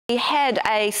We had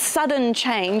a sudden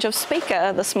change of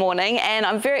speaker this morning, and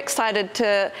I'm very excited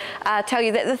to tell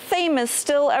you that the theme is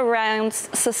still around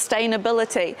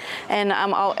sustainability, and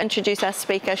I'll introduce our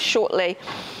speaker shortly.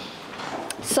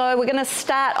 So we're going to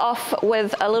start off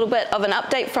with a little bit of an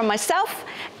update from myself,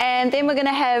 and then we're going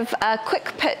to have a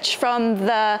quick pitch from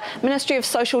the Ministry of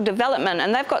Social Development,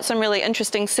 and they've got some really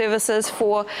interesting services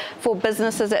for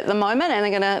businesses at the moment, and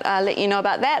they're going to let you know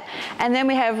about that. And then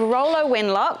we have Rollo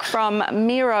Wenlock from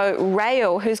Miro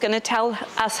Rail, who's going to tell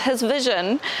us his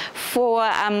vision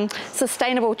for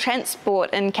sustainable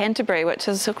transport in Canterbury, which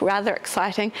is rather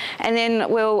exciting. And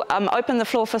then we'll open the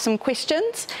floor for some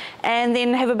questions, and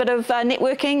then have a bit of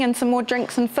networking and some more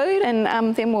drinks and food,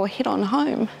 and then we'll head on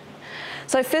home.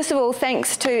 So first of all,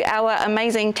 thanks to our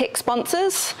amazing tech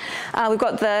sponsors. We've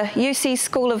got the UC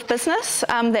School of Business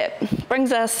that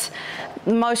brings us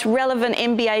the most relevant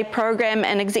MBA program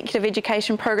and executive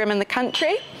education program in the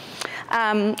country.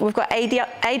 We've got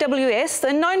AWS.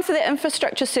 They're known for their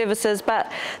infrastructure services, but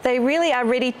they really are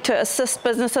ready to assist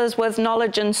businesses with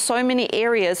knowledge in so many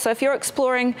areas. So if you're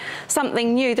exploring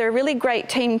something new, they're a really great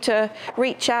team to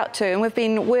reach out to. And we've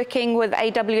been working with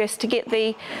AWS to get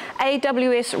the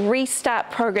AWS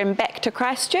Restart program back to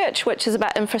Christchurch, which is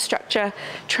about infrastructure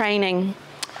training.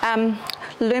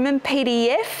 Lumen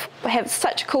PDF, we have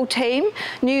such a cool team,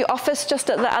 new office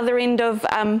just at the other end of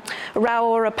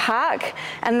Raora Park,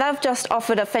 and they've just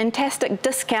offered a fantastic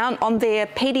discount on their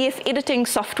PDF editing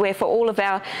software for all of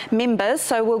our members,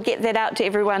 so we'll get that out to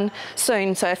everyone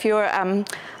soon. So if you're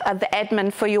the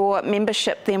admin for your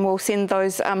membership, then we'll send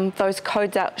those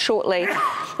codes out shortly.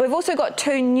 We've also got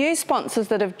two new sponsors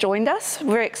that have joined us,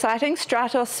 very exciting.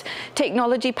 Stratos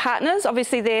Technology Partners,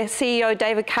 obviously their CEO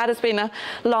David Carter's been a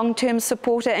long-term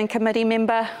supporter and committee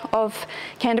member of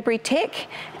Canterbury Tech,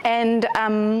 and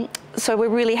so we're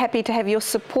really happy to have your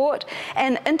support.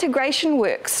 And Integration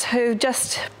Works, who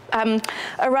just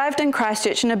arrived in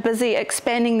Christchurch and are busy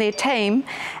expanding their team,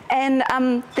 and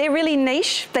they're really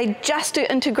niche. They just do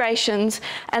integrations,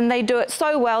 and they do it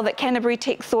so well that Canterbury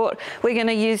Tech thought, we're going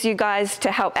to use you guys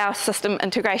to help our system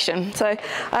integration. So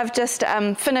I've just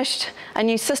finished a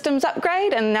new systems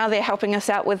upgrade, and now they're helping us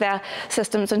out with our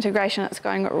systems integration. It's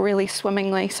going really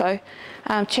swimmingly, so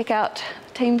check out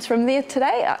teams from there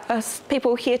today,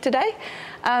 people here today.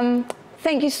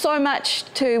 Thank you so much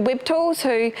to Webtools,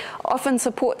 who often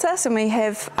supports us, and we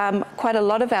have quite a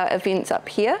lot of our events up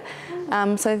here.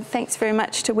 So thanks very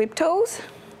much to Webtools.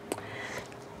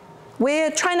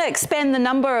 We're trying to expand the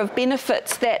number of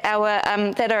benefits that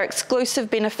are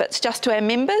exclusive benefits just to our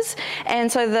members,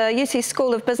 and so the UC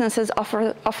School of Business is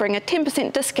offering a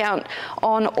 10% discount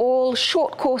on all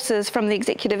short courses from the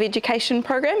Executive Education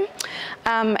program.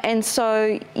 And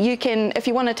so you can, if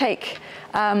you want to take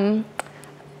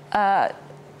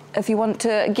if you want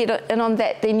to get in on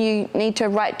that, then you need to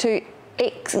write to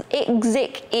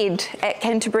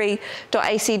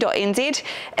execed@canterbury.ac.nz.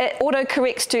 It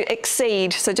auto-corrects to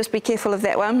exceed, so just be careful of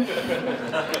that one.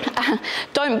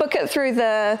 Don't book it through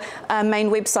the main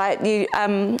website. You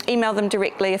email them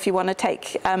directly if you want to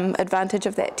take advantage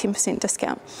of that 10%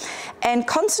 discount. And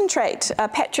Concentrate,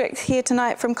 Patrick here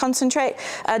tonight from Concentrate,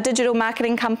 a digital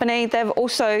marketing company. They've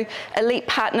also elite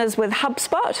partners with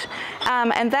HubSpot,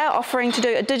 and they're offering to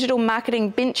do a digital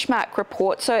marketing benchmark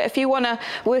report. So if you want to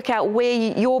work out where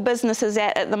your business is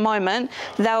at the moment,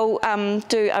 they'll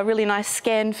do a really nice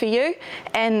scan for you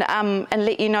and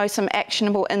let you know some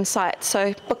actionable insights.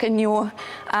 So book in your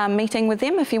meeting with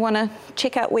them if you want to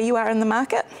check out where you are in the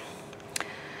market.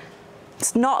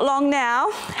 It's not long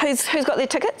now. Who's got their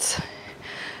tickets?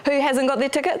 Who hasn't got their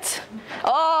tickets?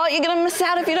 Oh, you're going to miss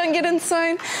out if you don't get in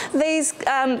soon. There's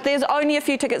only a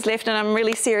few tickets left, and I'm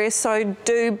really serious, so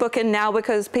do book in now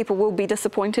because people will be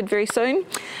disappointed very soon.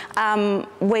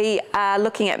 We are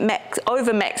looking at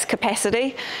over max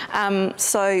capacity,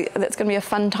 so that's going to be a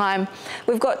fun time.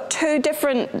 We've got 2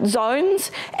 different zones,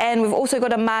 and we've also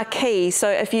got a marquee, so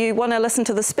if you want to listen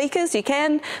to the speakers, you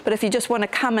can, but if you just want to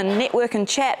come and network and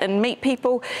chat and meet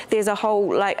people, there's a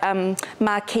whole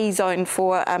marquee zone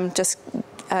for just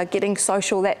getting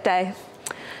social that day.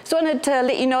 So I wanted to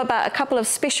let you know about a couple of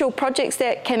special projects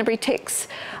that Canterbury Techs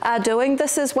are doing.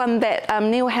 This is one that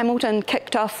Neil Hamilton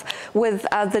kicked off with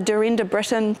the Dorinda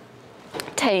Britton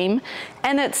team,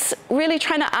 and it's really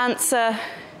trying to answer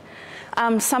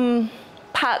some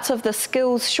parts of the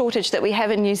skills shortage that we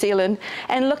have in New Zealand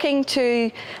and looking to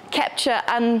capture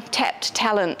untapped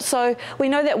talent. So we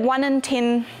know that 1 in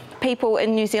 10 people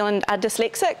in New Zealand are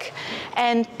dyslexic,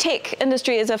 and tech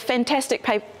industry is a fantastic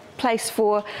place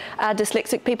for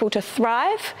dyslexic people to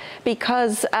thrive,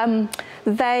 because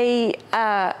they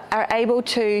are able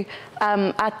to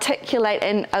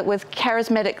articulate with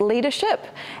charismatic leadership,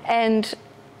 and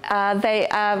they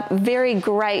are very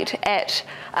great at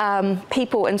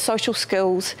people and social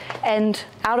skills and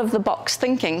out-of-the-box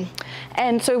thinking.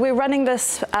 And so we're running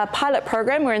this pilot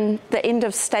program. We're in the end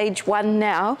of stage 1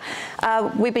 now.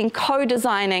 We've been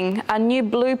co-designing a new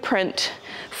blueprint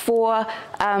for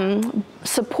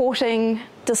supporting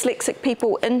dyslexic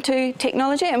people into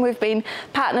technology, and we've been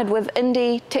partnered with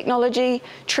Indie Technology,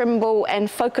 Trimble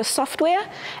and Focus Software,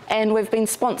 and we've been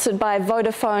sponsored by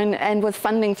Vodafone and with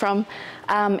funding from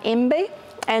MB,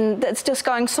 and it's just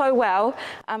going so well.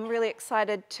 I'm really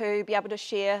excited to be able to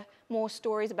share more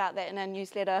stories about that in our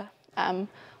newsletter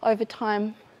over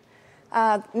time.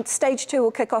 Stage 2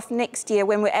 will kick off next year,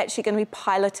 when we're actually going to be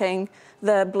piloting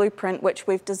the blueprint which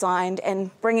we've designed and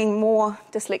bringing more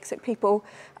dyslexic people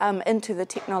into the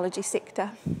technology sector.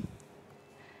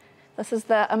 This is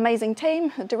the amazing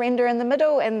team, Dorinda in the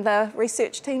middle and the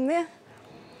research team there.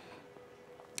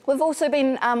 We've also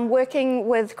been working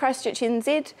with Christchurch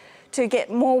NZ to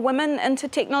get more women into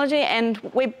technology, and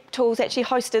Webtools actually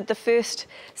hosted the first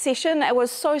session. It was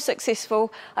so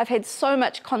successful. I've had so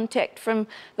much contact from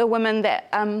the women that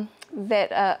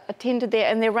attended there,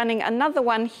 and they're running another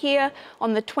one here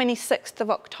on the 26th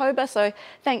of October, so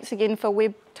thanks again for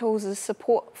Webtools'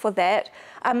 support for that.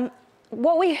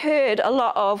 What we heard a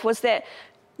lot of was that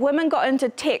women got into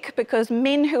tech because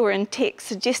men who were in tech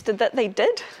suggested that they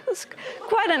did. It's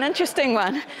quite an interesting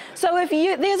one. So if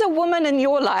there's a woman in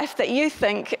your life that you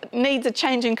think needs a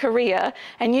change in career,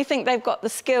 and you think they've got the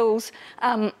skills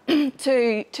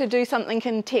to do something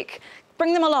in tech,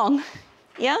 bring them along.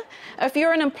 Yeah? If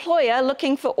you're an employer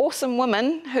looking for awesome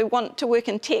women who want to work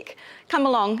in tech, come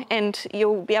along and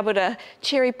you'll be able to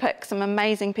cherry pick some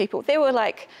amazing people. There were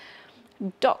like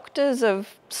doctors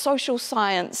of social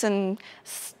science and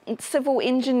civil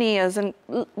engineers and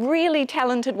really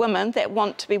talented women that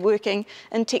want to be working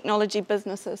in technology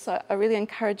businesses. So I really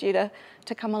encourage you to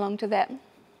come along to that.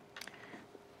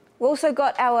 We've also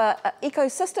got our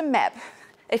ecosystem map.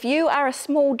 If you are a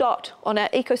small dot on our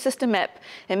ecosystem map,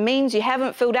 it means you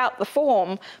haven't filled out the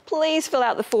form. Please fill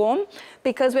out the form,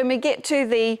 because when we get to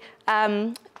the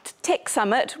Tech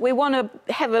Summit, we want to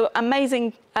have an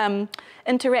amazing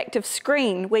interactive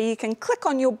screen where you can click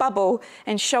on your bubble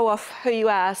and show off who you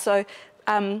are. So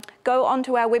go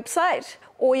onto our website,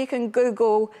 or you can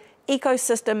Google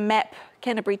ecosystem map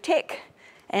Canterbury Tech,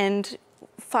 and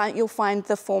you'll find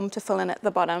the form to fill in at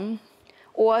the bottom.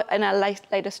 Or in our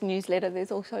latest newsletter,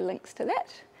 there's also links to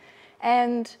that.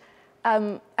 And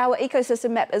our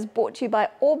ecosystem map is brought to you by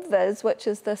OrbViz, which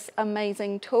is this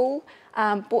amazing tool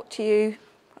brought to you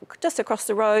just across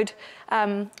the road,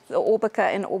 the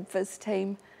Orbica and OrbViz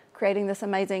team creating this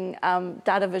amazing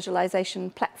data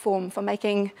visualization platform for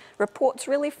making reports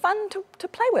really fun to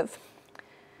play with.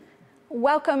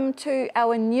 Welcome to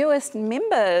our newest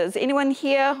members. Anyone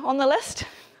here on the list?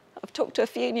 I've talked to a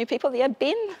few new people there.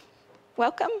 Ben,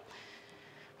 welcome.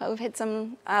 We've had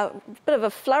some bit of a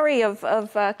flurry of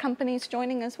companies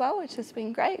joining as well, which has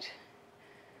been great.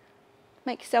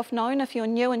 Make yourself known if you're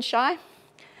new and shy.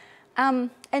 And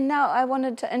now I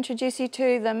wanted to introduce you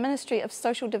to the Ministry of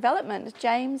Social Development,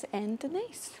 James and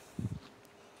Denise.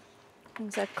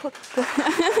 There's a clicker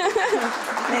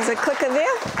there.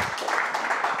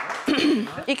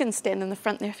 You can stand in the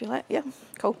front there if you like. Yeah,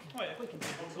 cool.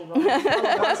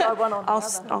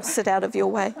 I'll sit out of your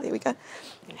way. There we go.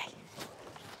 Hey.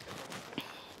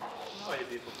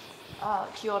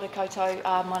 Kia ora koutou,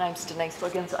 my name's Denise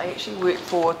Wiggins. I actually work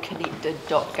for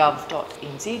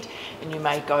connected.gov.nz, and you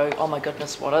may go, oh my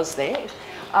goodness, what is that?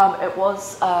 It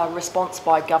was a response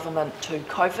by government to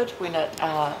COVID when it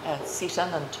set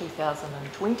in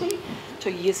 2020, 2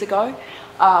 years ago.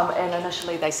 And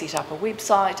initially they set up a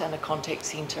website and a contact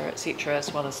centre, etc.,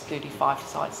 as well as 35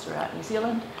 sites throughout New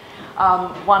Zealand.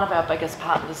 One of our biggest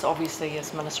partners obviously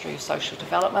is Ministry of Social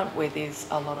Development, where there's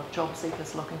a lot of job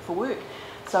seekers looking for work.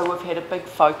 So we've had a big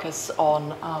focus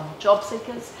on job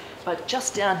seekers, but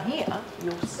just down here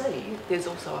you'll see there's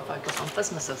also a focus on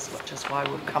businesses, which is why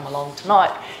we've come along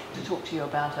tonight to talk to you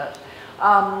about it.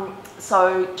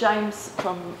 So James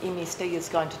from MSD is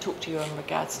going to talk to you in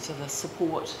regards to the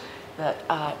support that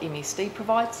MSD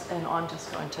provides, and I'm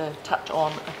just going to touch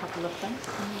on a couple of things.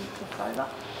 Can you flip over?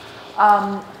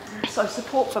 So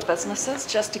support for businesses,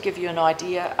 just to give you an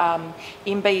idea,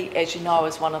 MB, as you know,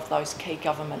 is one of those key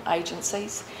government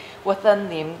agencies. Within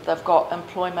them, they've got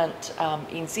Employment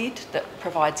NZ that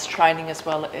provides training as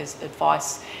well as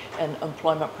advice in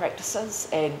employment practices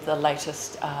and the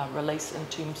latest release in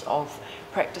terms of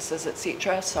practices,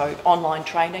 etc. So online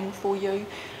training for you.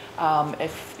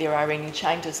 If there are any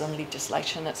changes in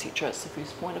legislation, etc., it's the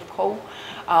first point of call.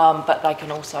 But they can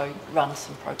also run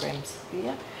some programs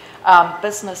there.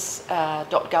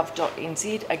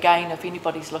 Business.gov.nz, again, if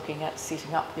anybody's looking at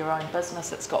setting up their own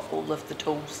business, it's got all of the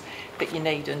tools that you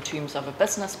need in terms of a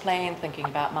business plan, thinking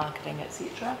about marketing,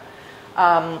 etc.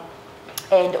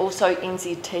 And also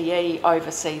NZTE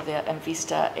oversee the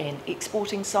investor and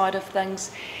exporting side of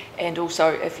things. And also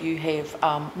if you have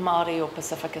Māori or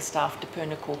Pasifika staff, Te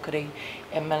Puna Kōkiri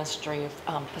and Ministry of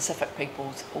Pacific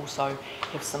Peoples also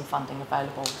have some funding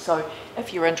available. So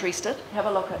if you're interested, have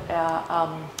a look at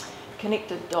our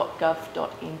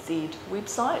connected.gov.nz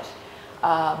website.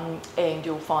 And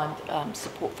you'll find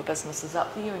support for businesses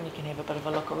up there, and you can have a bit of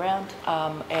a look around.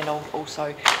 And I'll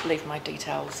also leave my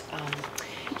details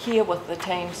here with the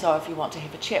team, so if you want to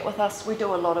have a chat with us. We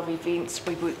do a lot of events.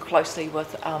 We work closely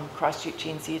with Christchurch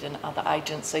NZ and other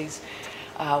agencies.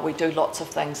 We do lots of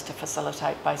things to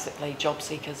facilitate basically job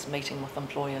seekers meeting with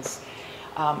employers.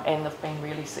 And they've been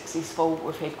really successful.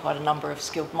 We've had quite a number of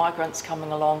skilled migrants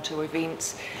coming along to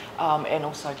events, and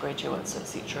also graduates,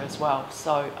 etc. as well.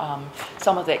 So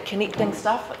some of that connecting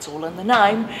stuff, it's all in the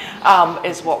name,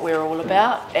 is what we're all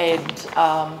about. And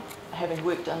having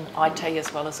worked in IT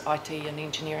as well as IT and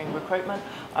engineering recruitment,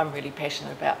 I'm really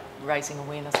passionate about raising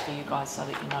awareness for you guys so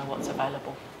that you know what's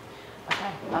available.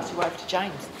 Okay, pass you over to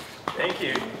James. Thank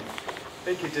you.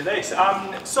 Thank you, Denise.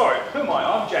 So, who am I?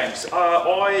 I'm James.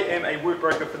 I am a work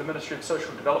broker for the Ministry of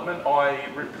Social Development. I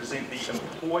represent the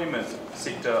employment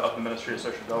sector of the Ministry of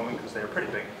Social Development because they're a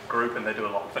pretty big group and they do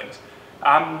a lot of things.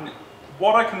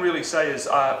 What I can really say is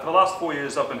for the last 4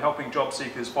 years I've been helping job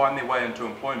seekers find their way into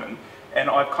employment, and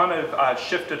I've kind of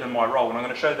shifted in my role, and I'm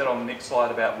going to show that on the next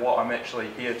slide about what I'm actually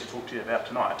here to talk to you about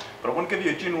tonight. But I want to give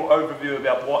you a general overview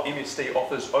about what MSD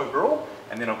offers overall,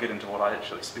 and then I'll get into what I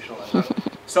actually specialise in.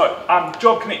 So,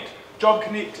 Job Connect. Job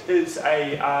Connect is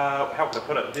a, how can I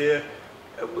put it, they're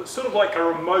sort of like a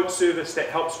remote service that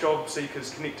helps job seekers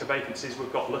connect to vacancies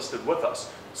we've got listed with us.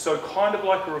 So kind of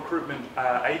like a recruitment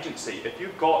agency, if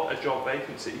you've got a job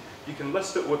vacancy, you can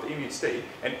list it with MSD,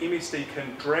 and MSD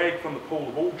can drag from the pool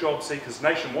of all job seekers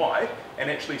nationwide and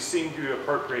actually send you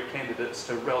appropriate candidates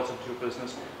to relative to your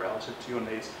business, relative to your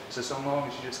needs. So long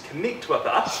as you just connect with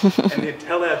us and then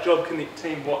tell our Job Connect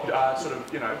team what sort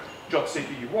of, job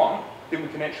seeker you want, then we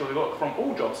can actually look from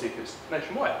all job seekers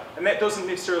nationwide. And that doesn't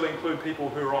necessarily include people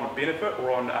who are on a benefit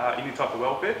or on any type of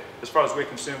welfare. As far as we're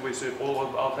concerned, we serve all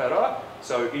of Aotearoa,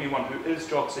 so anyone who is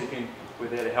job seeking, we're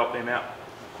there to help them out.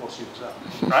 Of course you are.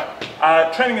 Right?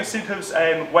 Training incentives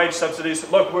and wage subsidies.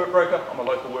 Local work broker, I'm a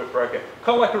local work broker.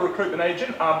 Kind of like a recruitment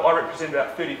agent, I represent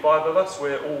about 35 of us.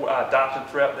 We're all darted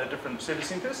throughout the different service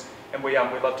centres, and we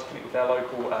love to connect with our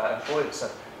local employers, so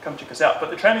come check us out.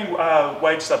 But the training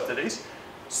wage subsidies,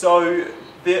 so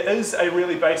there is a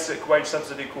really basic wage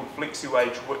subsidy called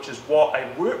FlexiWage, which is what a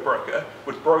work broker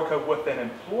would broker with an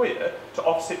employer to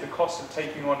offset the cost of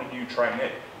taking on a new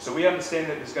trainee. So we understand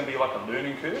that there's going to be like a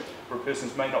learning curve where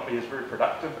persons may not be as very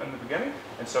productive in the beginning,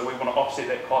 and so we want to offset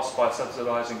that cost by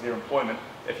subsidising their employment.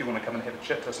 If you want to come and have a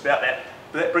chat to us about that.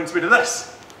 But that brings me to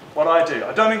this. What I do.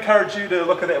 I don't encourage you to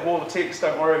look at that wall of text,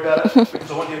 don't worry about it,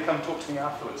 because I want you to come and talk to me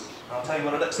afterwards. I'll tell you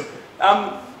what it is.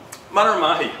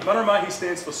 Maramahi. Maramahi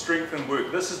stands for Strength and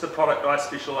Work. This is the product I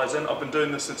specialise in. I've been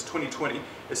doing this since 2020.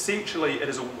 Essentially, it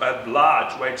is a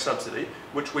large wage subsidy,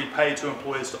 which we pay to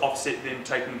employers to offset them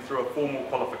taking them through a formal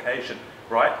qualification,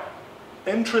 right?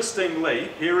 Interestingly,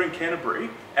 here in Canterbury,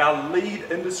 our lead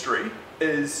industry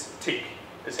is tech.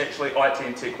 It's actually IT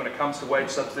and tech when it comes to wage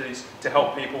subsidies to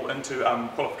help people into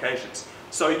qualifications.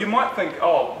 So you might think,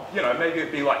 oh, maybe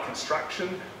it'd be like construction,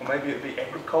 or maybe it'd be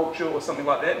agriculture or something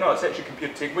like that. No, it's actually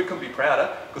computer tech. We couldn't be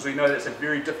prouder, because we know that's a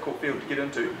very difficult field to get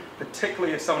into,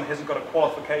 particularly if someone hasn't got a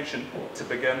qualification to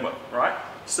begin with, right?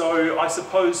 So I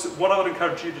suppose what I would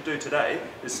encourage you to do today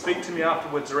is speak to me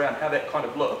afterwards around how that kind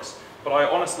of looks. But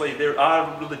honestly, there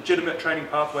are legitimate training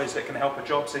pathways that can help a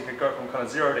job seeker go from kind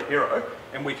of 0 to hero,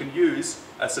 and we can use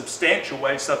a substantial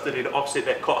wage subsidy to offset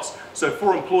that cost. So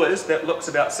for employers, that looks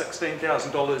about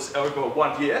 $16,000 over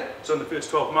 1 year, so in the first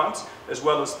 12 months, as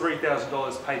well as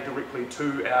 $3,000 paid directly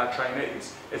to our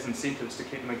trainees as incentives to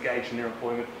keep them engaged in their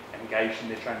employment and engaged in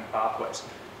their training pathways.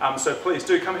 So please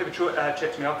do come have a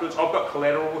chat to me afterwards. I've got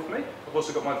collateral with me. I've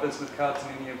also got my business cards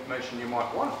and any information you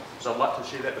might want. So I'd like to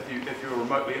share that with you if you're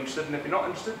remotely interested, and if you're not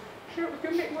interested, share it with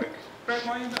your network. Grab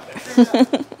my email. Share it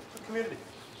out with the community.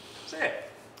 So yeah.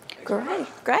 Great,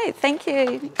 great. Thank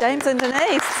you, James and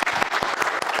Denise.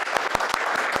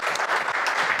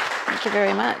 Thank you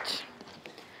very much.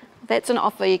 That's an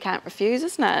offer you can't refuse,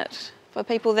 isn't it? For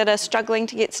people that are struggling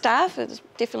to get staff, it's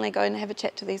definitely go and have a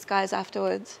chat to these guys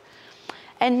afterwards.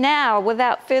 And now,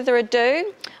 without further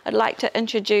ado, I'd like to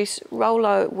introduce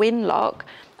Rollo Wenlock.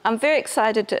 I'm very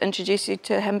excited to introduce you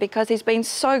to him because he's been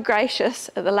so gracious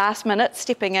at the last minute,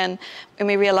 stepping in when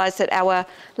we realised that our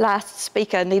last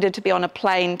speaker needed to be on a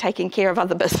plane taking care of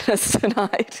other business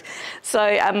tonight.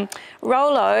 So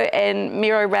Rollo and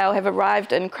Miro Rail have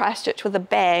arrived in Christchurch with a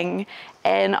bang,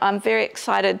 and I'm very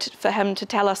excited for him to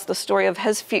tell us the story of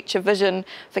his future vision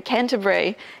for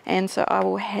Canterbury. And so I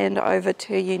will hand over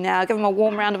to you now. Give him a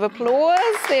warm round of applause.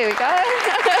 There we go.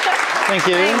 Thank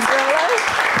you. Thanks, Rollo.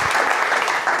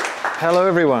 Hello,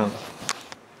 everyone.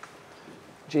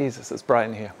 Jesus, it's bright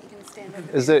in here. You can stand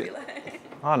over Is there. it?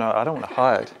 Oh no, I don't want to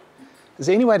hide. Is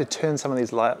there any way to turn some of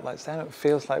these lights down? It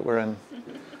feels like we're in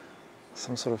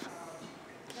some sort of...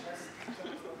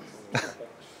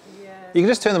 You can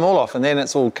just turn them all off and then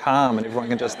it's all calm and everyone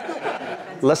can just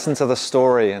listen to the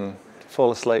story and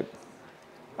fall asleep.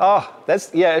 Oh,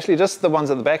 that's, yeah, actually just the ones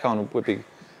at the back on would be...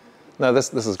 No,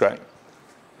 this is great.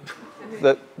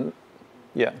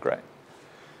 Yeah, great.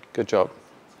 Good job.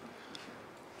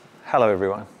 Hello,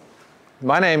 everyone.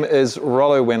 My name is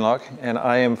Rollo Wenlock, and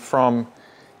I am from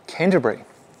Canterbury.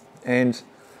 And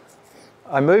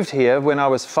I moved here when I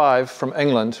was 5 from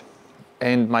England,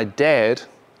 and my dad,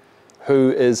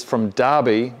 who is from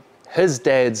Derby, his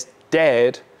dad's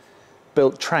dad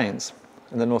built trains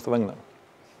in the north of England.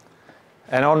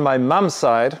 And on my mum's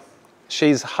side,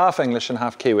 she's half English and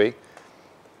half Kiwi.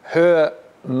 Her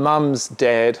mum's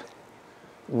dad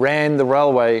ran the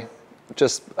railway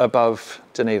just above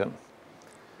Dunedin.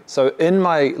 So in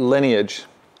my lineage,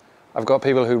 I've got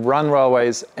people who run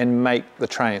railways and make the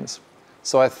trains.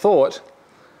 So I thought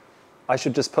I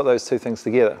should just put those two things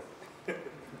together,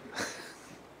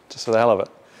 just for the hell of it.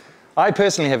 I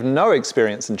personally have no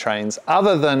experience in trains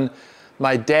other than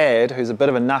my dad, who's a bit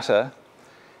of a nutter.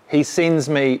 He sends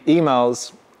me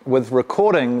emails with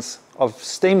recordings of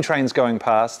steam trains going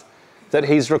past that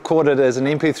he's recorded as an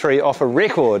MP3 off a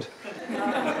record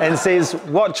and says,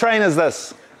 "What train is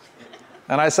this?"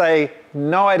 And I say,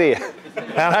 "No idea."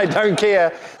 And I don't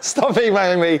care. Stop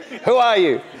emailing me. Who are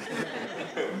you?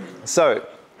 So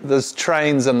there's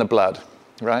trains in the blood,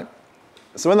 right?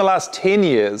 So in the last 10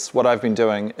 years, what I've been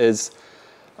doing is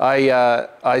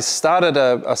I started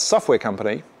a software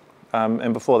company.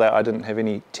 And before that, I didn't have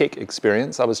any tech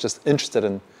experience. I was just interested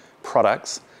in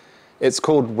products. It's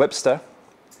called Webster.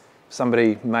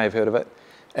 Somebody may have heard of it.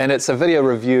 And it's a video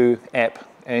review app.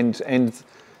 And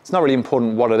it's not really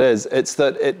important what it is. It's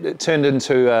that it turned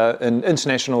into an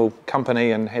international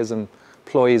company and has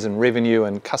employees and revenue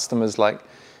and customers like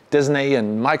Disney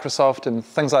and Microsoft and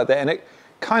things like that. And it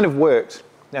kind of worked.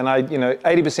 And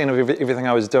 80% of everything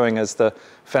I was doing as the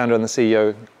founder and the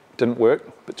CEO didn't work,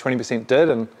 but 20% did.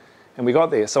 And we got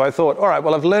there. So I thought, all right,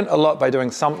 well, I've learned a lot by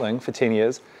doing something for 10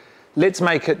 years. Let's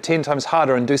make it 10 times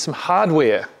harder and do some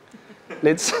hardware.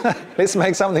 Let's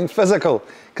make something physical,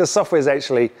 because software is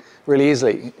actually really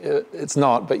easy. It's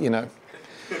not, but you know.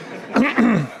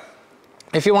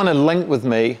 If you want to link with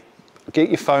me, get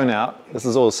your phone out. This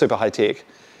is all super high tech.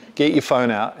 Get your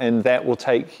phone out, and that will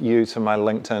take you to my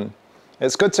LinkedIn.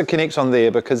 It's good to connect on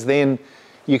there because then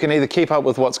you can either keep up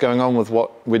with what's going on with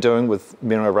what we're doing with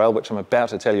Miro Rail, which I'm about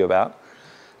to tell you about,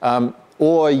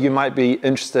 or you might be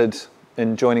interested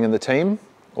in joining in the team,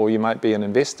 or you might be an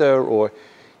investor, or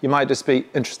you might just be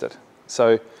interested.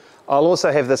 So I'll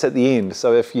also have this at the end.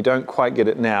 So if you don't quite get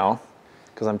it now,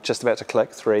 because I'm just about to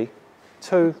click 3,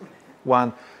 2,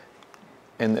 1,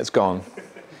 and it's gone.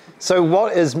 So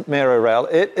what is Miro Rail?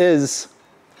 It is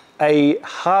a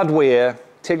hardware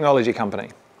technology company.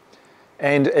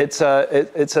 And it's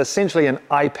essentially an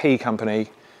IP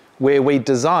company where we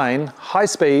design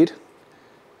high-speed,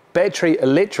 battery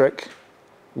electric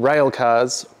rail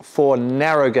cars for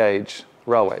narrow gauge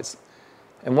railways.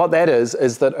 And what that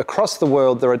is that across the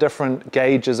world there are different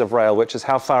gauges of rail, which is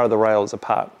how far are the rails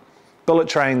apart. Bullet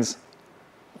trains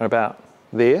are about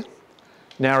there,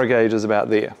 narrow gauge is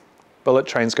about there. Bullet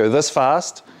trains go this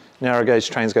fast, narrow gauge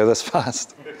trains go this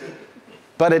fast.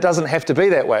 But it doesn't have to be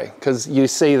that way, because you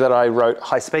see that I wrote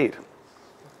high speed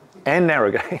and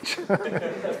narrow gauge.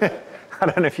 I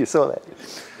don't know if you saw that.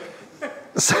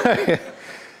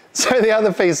 So the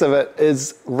other piece of it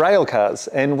is rail cars.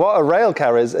 And what a rail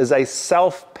car is a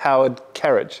self-powered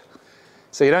carriage.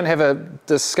 So you don't have a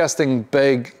disgusting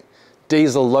big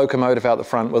diesel locomotive out the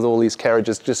front with all these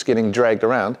carriages just getting dragged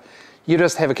around. You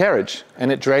just have a carriage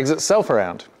and it drags itself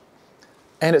around.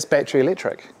 And it's battery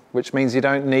electric, which means you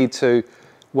don't need to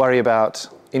worry about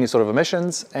any sort of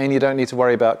emissions, and you don't need to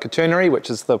worry about catenary, which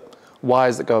is the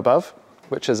wires that go above,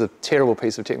 which is a terrible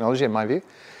piece of technology in my view.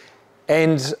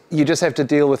 And you just have to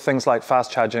deal with things like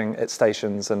fast charging at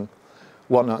stations and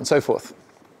whatnot and so forth.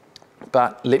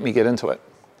 But let me get into it.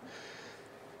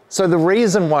 So the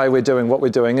reason why we're doing what we're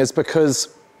doing is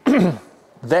because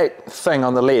that thing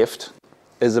on the left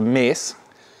is a mess.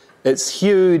 It's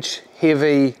huge,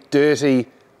 heavy, dirty,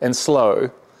 and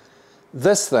slow.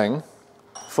 This thing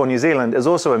for New Zealand is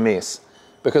also a mess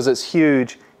because it's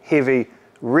huge, heavy,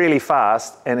 really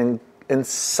fast, and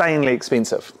insanely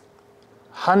expensive.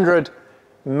 100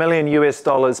 million US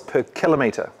dollars per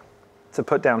kilometre to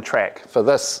put down track for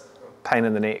this pain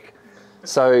in the neck.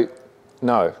 So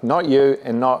no, not you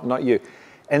and not you.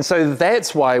 And so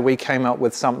that's why we came up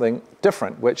with something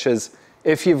different, which is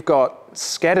if you've got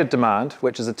scattered demand,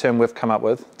 which is a term we've come up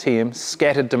with, TM,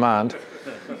 scattered demand,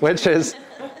 which is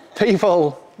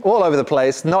people all over the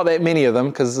place, not that many of them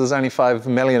because there's only 5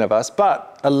 million of us,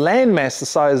 but a landmass the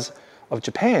size of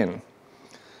Japan,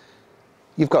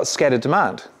 you've got scattered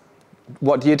demand.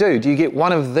 What do? Do you get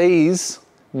one of these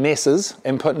messes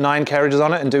and put 9 carriages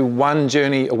on it and do 1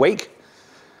 journey a week?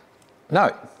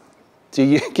 No. Do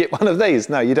you get one of these?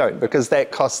 No, you don't, because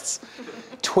that costs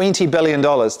 $20 billion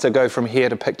to go from here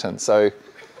to Picton. So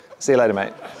see you later,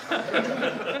 mate.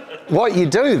 What you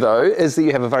do, though, is that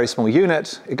you have a very small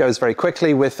unit. It goes very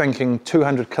quickly. We're thinking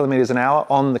 200 kilometers an hour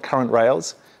on the current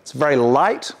rails. It's very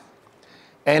light,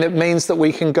 and it means that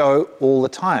we can go all the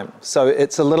time. So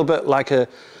it's a little bit like a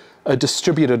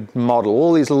distributed model,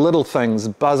 all these little things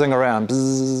buzzing around,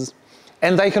 bzzz.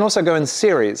 And they can also go in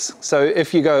series. So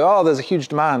if you go, oh, there's a huge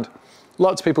demand,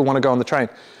 lots of people want to go on the train,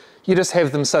 you just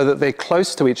have them so that they're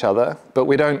close to each other, but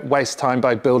we don't waste time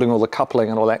by building all the coupling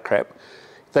and all that crap.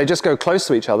 They just go close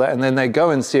to each other, and then they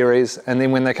go in series, and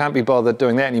then when they can't be bothered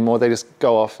doing that anymore, they just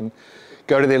go off and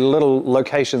go to their little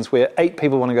locations where 8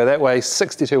 people want to go that way,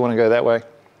 62 want to go that way,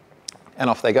 and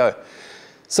off they go.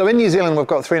 So in New Zealand, we've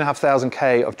got 3,500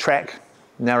 K of track,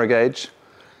 narrow gauge,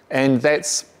 and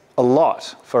that's a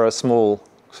lot for a small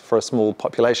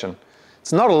population.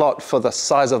 It's not a lot for the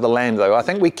size of the land, though. I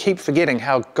think we keep forgetting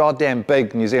how goddamn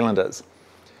big New Zealand is.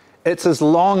 It's as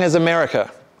long as America.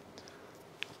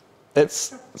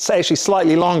 It's actually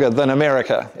slightly longer than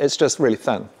America. It's just really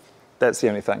thin. That's the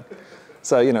only thing.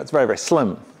 So, you know, it's very, very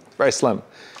slim. Very slim.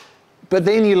 But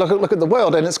then you look at the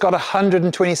world, and it's got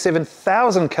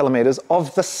 127,000 kilometers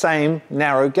of the same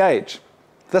narrow gauge.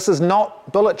 This is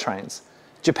not bullet trains.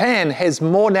 Japan has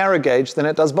more narrow gauge than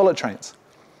it does bullet trains.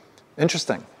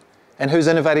 Interesting. And who's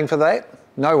innovating for that?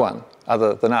 No one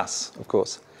other than us, of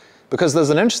course. Because there's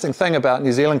an interesting thing about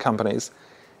New Zealand companies,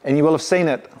 and you will have seen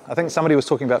it, I think somebody was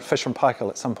talking about Fisher & Paykel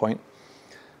at some point,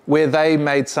 where they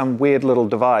made some weird little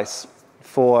device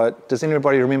for, does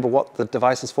anybody remember what the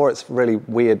device is for? It's a really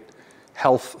weird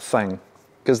health thing.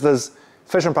 Because there's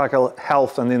Fisher & Paykel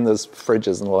health, and then there's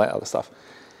fridges and all that other stuff.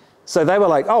 So they were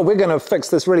like, oh, we're going to fix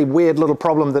this really weird little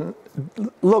problem that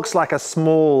looks like a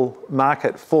small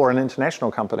market for an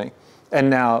international company, and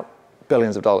now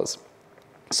billions of dollars.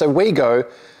 So we go,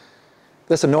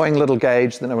 this annoying little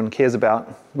gauge that no one cares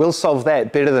about, we'll solve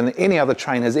that better than any other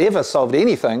train has ever solved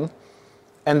anything,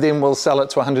 and then we'll sell it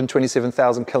to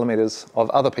 127,000 kilometers of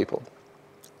other people.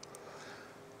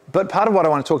 But part of what I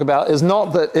want to talk about is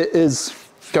not that it is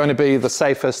going to be the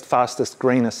safest, fastest,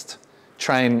 greenest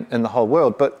train in the whole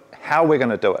world, but how we're going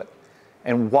to do it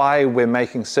and why we're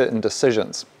making certain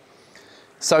decisions.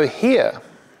 So here,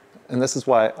 and this is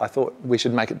why I thought we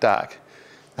should make it dark.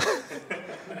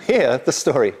 Here, the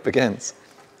story begins.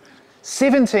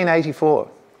 1784,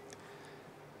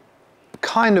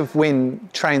 kind of when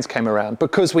trains came around,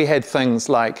 because we had things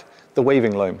like the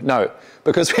weaving loom. No,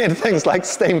 because we had things like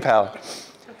steam power,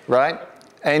 right?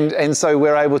 And so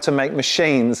we're able to make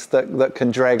machines that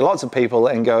can drag lots of people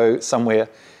and go somewhere.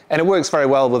 And it works very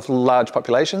well with large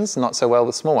populations, not so well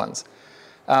with small ones.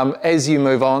 As you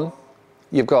move on,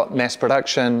 you've got mass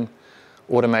production,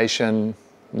 automation,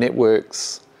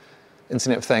 networks,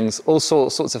 Internet of Things, all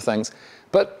sorts of things.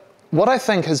 But what I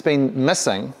think has been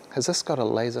missing, has this got a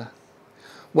laser?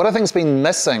 What I think has been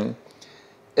missing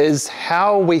is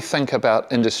how we think about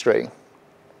industry.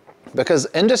 Because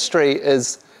industry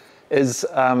is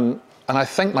and I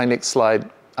think my next slide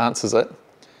answers it,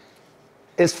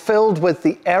 is filled with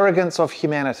the arrogance of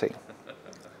humanity.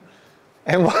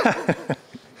 And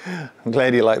I'm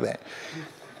glad you like that.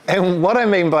 And what I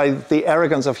mean by the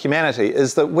arrogance of humanity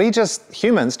is that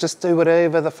humans just do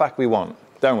whatever the fuck we want,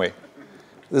 don't we?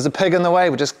 There's a pig in the way,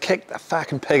 we'll just kick the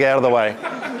fucking pig out of the way.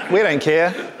 We don't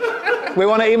care. We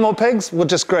want to eat more pigs, we'll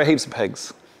just grow heaps of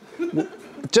pigs.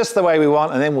 Just the way we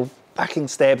want, and then we'll fucking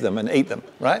stab them and eat them,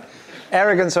 right?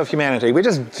 Arrogance of humanity. We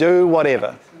just do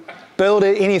whatever. Build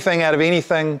anything out of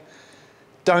anything,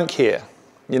 don't care,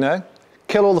 you know?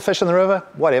 Kill all the fish in the river,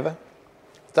 whatever.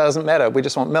 Doesn't matter, we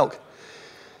just want milk.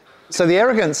 So the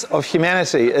arrogance of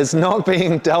humanity is not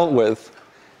being dealt with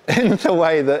in the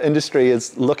way that industry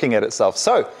is looking at itself.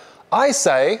 So I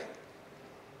say,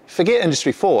 forget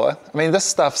Industry 4. I mean, this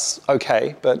stuff's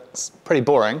okay, but it's pretty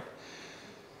boring.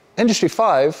 Industry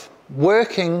 5,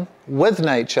 working with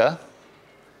nature,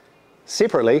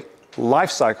 separately, life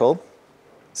cycle,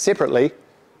 separately,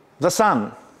 the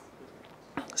sun.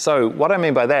 So what I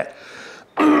mean by that,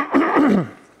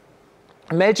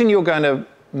 imagine you're going to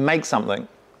make something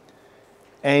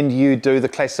and you do the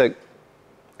classic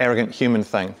arrogant human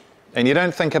thing, and you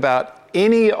don't think about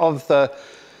any of the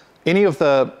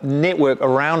network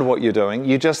around what you're doing.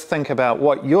 You just think about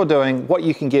what you're doing, what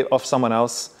you can get off someone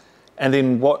else, and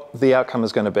then what the outcome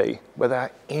is going to be,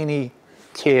 without any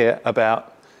care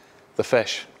about the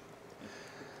fish.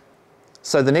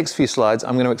 So the next few slides,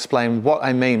 I'm going to explain what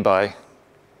I mean by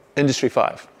Industry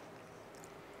 5.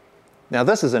 Now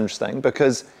this is interesting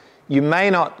because you may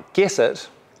not guess it,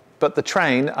 but the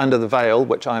train under the veil,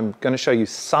 which I'm going to show you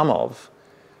some of,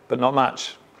 but not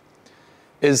much,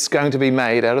 is going to be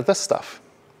made out of this stuff.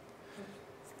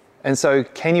 And so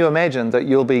can you imagine that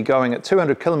you'll be going at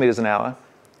 200 kilometers an hour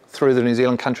through the New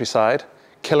Zealand countryside,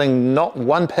 killing not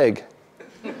one pig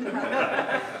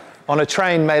on a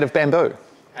train made of bamboo?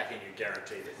 How can you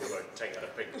guarantee that we won't take out a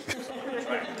pig on the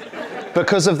train?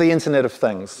 Because of the Internet of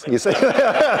Things, you see.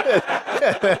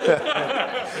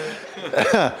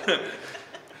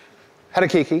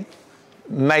 Harakiki,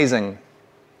 amazing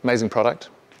product.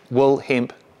 Wool,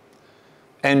 hemp,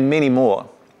 and many more.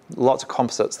 Lots of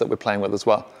composites that we're playing with as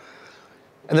well.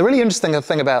 And the really interesting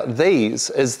thing about these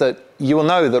is that you will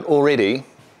know that already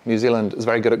New Zealand is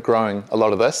very good at growing a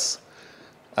lot of this,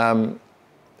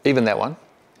 even that one.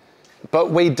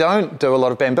 But we don't do a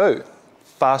lot of bamboo,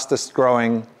 fastest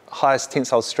growing, highest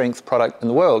tensile strength product in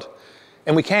the world.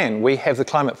 And we have the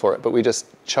climate for it, but we just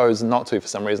chose not to for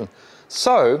some reason.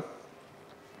 So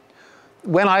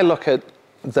when I look at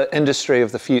the industry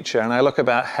of the future and I look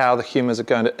about how the humans are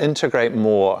going to integrate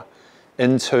more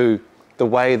into the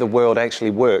way the world actually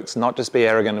works, not just be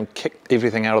arrogant and kick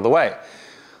everything out of the way,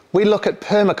 we look at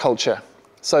permaculture.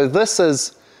 So this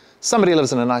is, somebody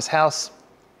lives in a nice house,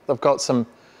 they've got some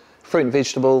fruit and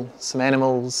vegetable, some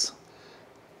animals,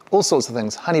 all sorts of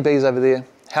things, honeybees over there,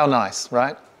 how nice,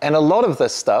 right? And a lot of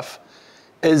this stuff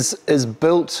is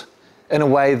built in a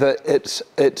way that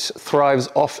it thrives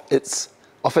off its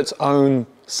own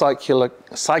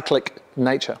cyclic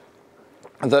nature.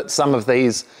 That some of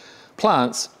these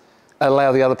plants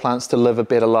allow the other plants to live a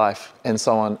better life, and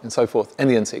so on and so forth, and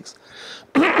the insects.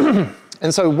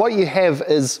 And so what you have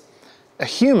is a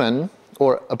human,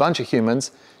 or a bunch of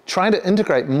humans, trying to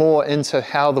integrate more into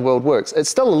how the world works. It's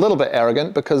still a little bit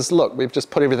arrogant because, look, we've just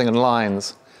put everything in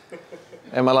lines.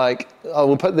 And we're like, oh,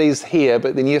 we'll put these here,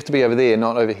 but then you have to be over there,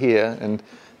 not over here. And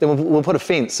then we'll put a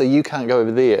fence so you can't go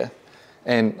over there.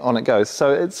 And on it goes.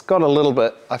 So it's got a little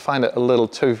bit, I find it a little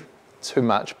too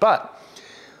much. But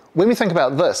when we think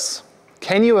about this,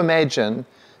 can you imagine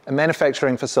a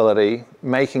manufacturing facility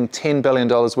making $10 billion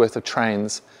worth of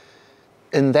trains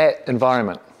in that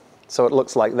environment? So it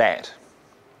looks like that.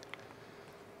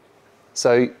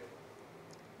 So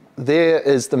there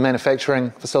is the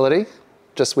manufacturing facility,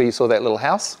 just where you saw that little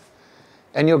house.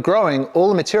 And you're growing all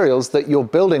the materials that you're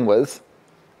building with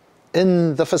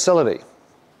in the facility.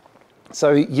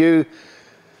 So you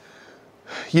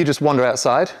just wander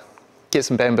outside, get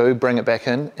some bamboo, bring it back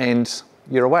in, and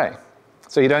you're away.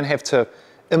 So you don't have to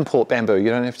import bamboo. You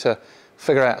don't have to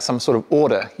figure out some sort of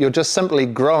order. You're just simply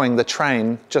growing the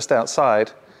train just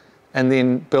outside and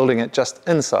then building it just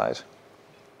inside.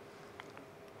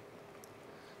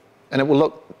 And it will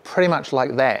look pretty much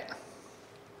like that.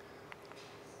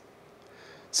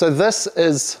 So this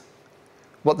is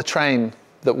what the train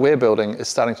that we're building is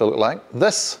starting to look like.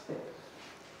 This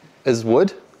is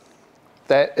wood.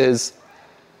 That is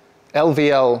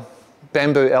LVL,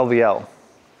 bamboo LVL.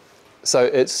 So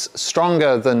it's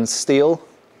stronger than steel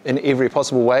in every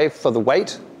possible way for the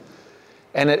weight,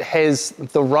 and it has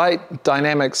the right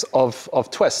dynamics of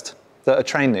twist that a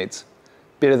train needs,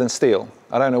 better than steel.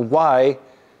 I don't know why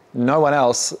no one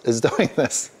else is doing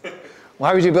this.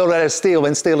 Why would you build it out of steel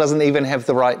when steel doesn't even have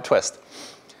the right twist?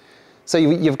 So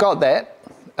you've got that,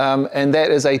 and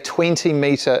that is a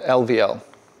 20-metre LVL.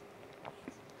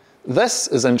 This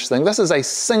is interesting. This is a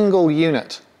single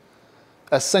unit,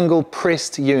 a single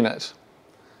pressed unit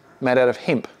made out of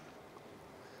hemp.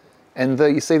 And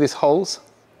you see these holes?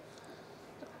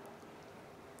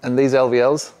 And these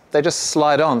LVLs, they just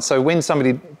slide on. So when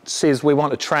somebody says we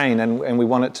want a train and we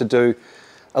want it to do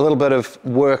a little bit of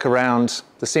work around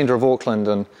the centre of Auckland,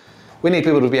 and we need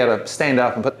people to be able to stand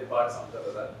up and put their bikes on top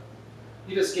of that.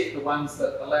 You just get the ones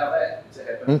that allow that to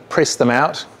happen. Press them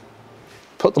out,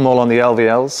 put them all on the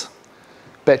LVLs,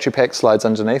 battery pack slides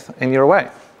underneath, and you're away.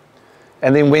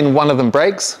 And then when one of them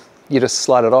breaks, you just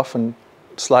slide it off and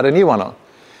slide a new one on.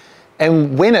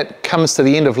 And when it comes to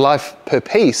the end of life per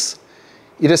piece,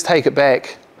 you just take it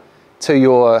back to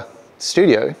your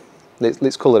studio,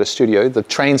 let's call it a studio, the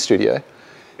train studio,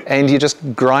 and you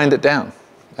just grind it down.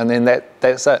 And then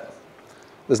that's it.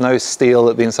 There's no steel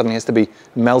that then suddenly has to be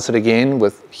melted again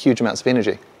with huge amounts of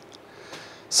energy.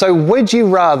 So would you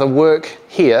rather work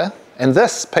here, and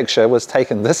this picture was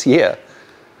taken this year.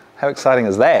 How exciting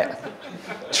is that?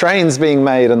 Trains being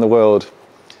made in the world.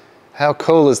 How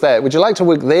cool is that? Would you like to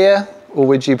work there, or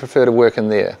would you prefer to work in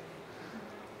there?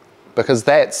 Because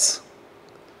that's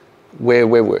where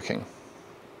we're working.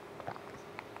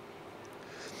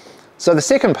 So the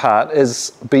second part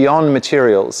is beyond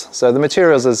materials. So the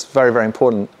materials is very, very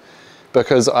important,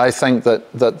 because I think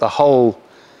that the whole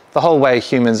way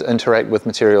humans interact with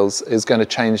materials is going to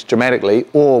change dramatically,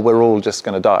 or we're all just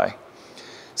going to die.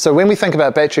 So when we think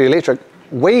about battery electric,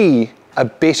 we are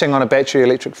betting on a battery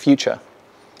electric future.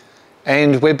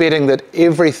 And we're betting that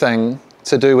everything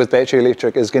to do with battery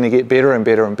electric is going to get better and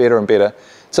better and better and better,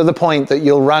 to the point that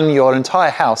you'll run your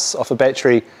entire house off a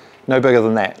battery no bigger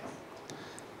than that.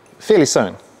 Fairly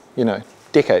soon, you know,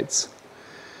 decades.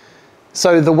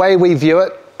 So the way we view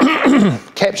it,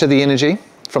 capture the energy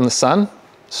from the sun,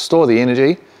 store the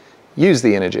energy, use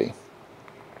the energy.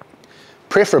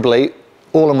 Preferably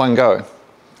all in one go,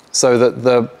 so that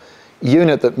the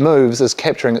unit that moves is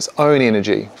capturing its own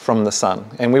energy from the sun.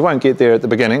 And we won't get there at the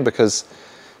beginning because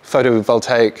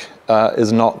photovoltaic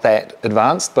is not that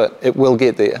advanced, but it will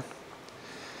get there.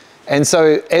 And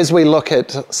so as we look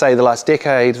at, say, the last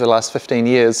decade, the last 15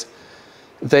 years,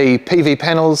 the PV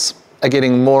panels are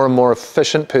getting more and more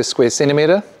efficient per square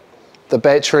centimetre. The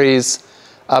batteries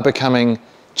are becoming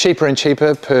cheaper and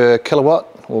cheaper per kilowatt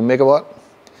or megawatt.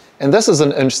 And this is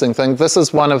an interesting thing. This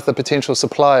is one of the potential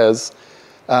suppliers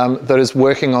that is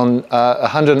working on a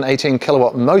 118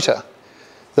 kilowatt motor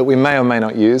that we may or may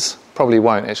not use. Probably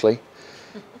won't, actually.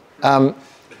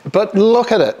 But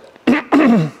look at it.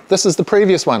 This is the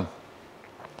previous one.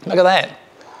 Look at that.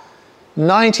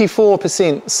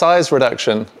 94% size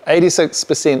reduction,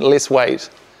 86% less weight,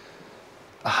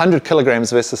 100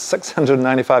 kilograms versus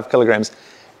 695 kilograms.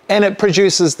 And it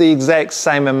produces the exact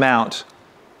same amount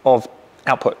of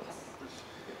output,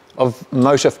 of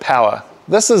motive power.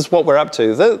 This is what we're up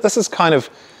to. This is kind of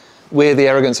where the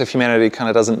arrogance of humanity kind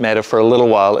of doesn't matter for a little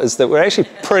while, is that we're actually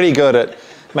pretty good at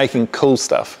making cool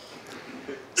stuff.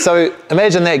 So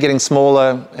imagine that getting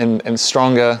smaller and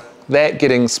stronger, that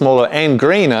getting smaller and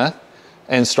greener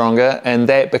and stronger, and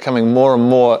that becoming more and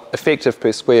more effective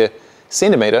per square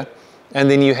centimetre, and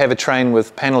then you have a train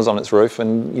with panels on its roof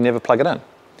and you never plug it in,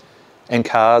 and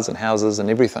cars and houses and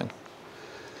everything.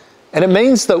 And it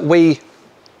means that we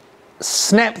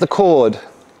snap the cord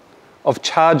of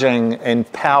charging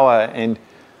and power and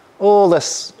all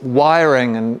this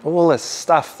wiring and all this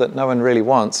stuff that no one really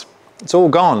wants. It's all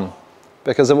gone,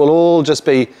 because it will all just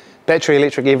be battery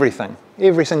electric everything.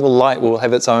 Every single light will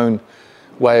have its own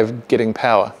way of getting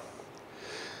power.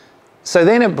 So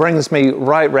then it brings me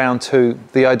right round to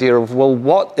the idea of, well,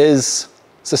 what is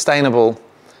sustainable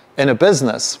in a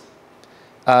business,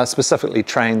 specifically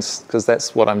trains, because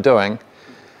that's what I'm doing,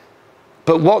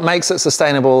 but what makes it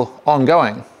sustainable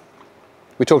ongoing?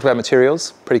 We talked about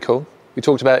materials, pretty cool. We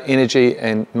talked about energy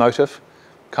and motive,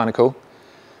 kind of cool.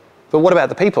 But what about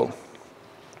the people?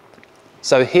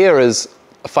 So here is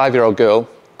a 5-year-old girl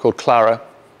called Clara,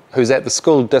 who's at the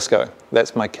school disco.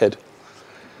 That's my kid.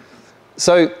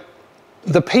 So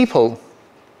the people,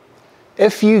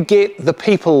 if you get the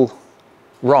people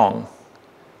wrong,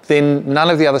 then none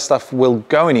of the other stuff will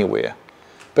go anywhere,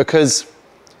 because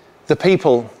the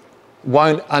people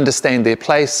won't understand their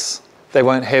place, they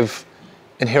won't have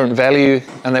inherent value,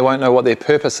 and they won't know what their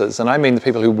purpose is. And I mean the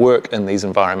people who work in these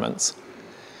environments.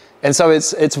 And so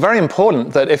it's very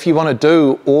important that if you want to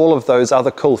do all of those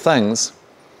other cool things,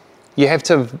 you have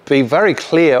to be very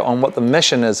clear on what the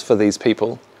mission is for these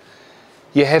people.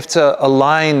 You have to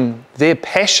align their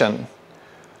passion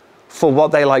for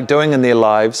what they like doing in their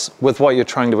lives with what you're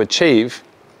trying to achieve,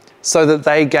 so that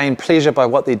they gain pleasure by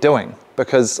what they're doing.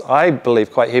 Because I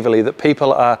believe quite heavily that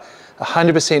people are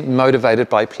 100% motivated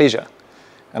by pleasure.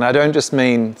 And I don't just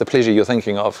mean the pleasure you're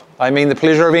thinking of. I mean the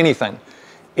pleasure of anything.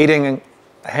 Eating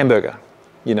a hamburger,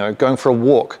 you know, going for a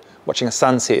walk, watching a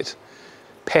sunset,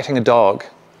 petting a dog,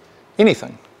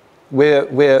 anything.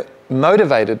 We're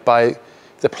motivated by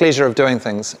the pleasure of doing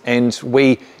things, and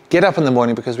we get up in the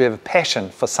morning because we have a passion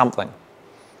for something.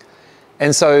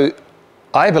 And so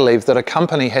I believe that a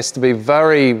company has to be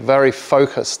very, very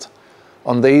focused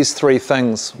on these three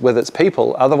things with its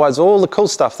people. Otherwise, all the cool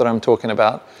stuff that I'm talking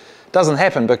about doesn't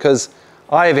happen, because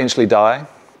I eventually die.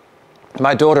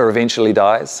 My daughter eventually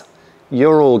dies.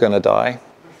 You're all going to die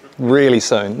really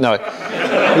soon. No,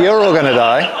 you're all going to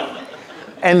die.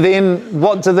 And then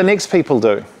what do the next people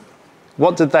do?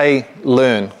 What did they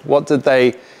learn? What did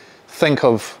they think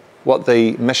of what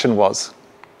the mission was?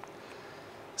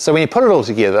 So when you put it all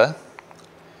together,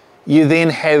 you then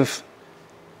have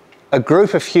a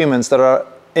group of humans that are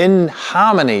in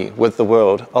harmony with the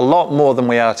world a lot more than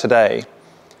we are today.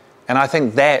 And I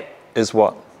think that is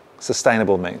what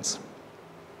sustainable means.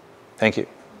 Thank you.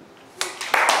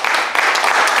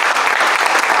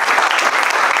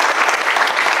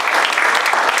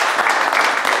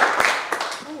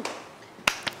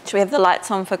 Should we have the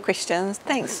lights on for questions?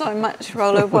 Thanks so much,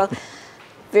 Rollo. Well,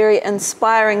 very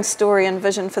inspiring story and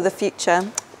vision for the future.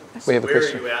 We have a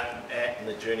question. Where are you at in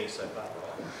the journey so far?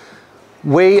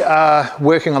 We are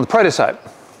working on the prototype.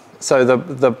 So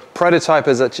the prototype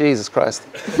is a, Jesus Christ,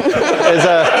 is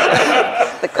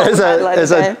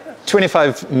a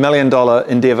 $25 million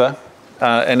endeavour,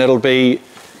 and it'll be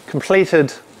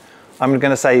completed, I'm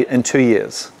going to say, in 2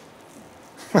 years.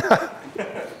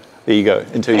 There you go,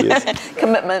 in 2 years.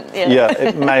 Commitment, yeah. Yeah,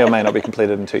 it may or may not be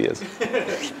completed in 2 years.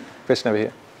 Question over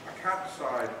here. I can't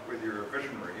decide whether you're a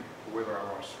visionary or whether I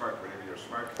want to smoke whenever you're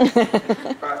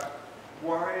smoking. But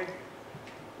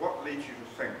what leads you to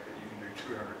think that you can do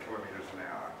 200 kilometres an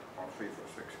hour on 3'6"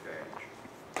 gauge?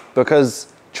 Because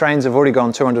trains have already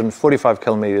gone 245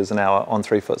 kilometres an hour on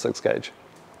 3'6" gauge.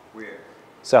 Where?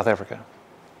 South Africa.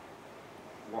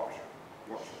 What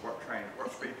train?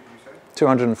 What speed did you say?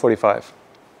 245.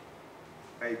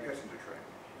 A passenger train?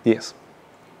 Yes.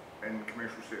 In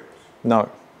commercial service? No.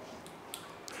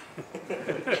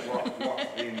 What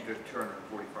then did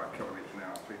 245 kilometres an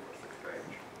hour on 3'6"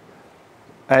 gauge?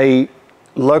 A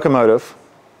locomotive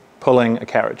pulling a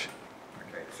carriage.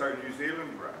 Okay, so New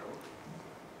Zealand Rail,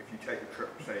 if you take a trip,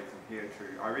 say, from here to,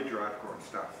 I read your article and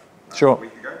stuff Sure. a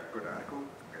week ago, good article,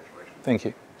 congratulations. Thank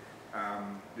you.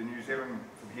 The New Zealand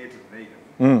from here to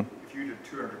Dunedin, if you did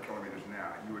 200 kilometres an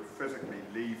hour, you would physically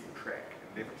leave the track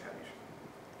and levitate,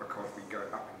 because we go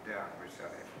up and down where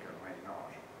South Africa may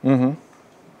not.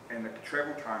 And the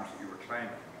travel times that you were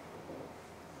claiming,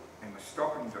 and the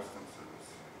stopping distances,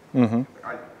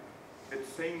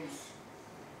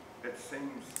 it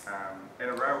seems, and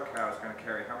a rail car is going to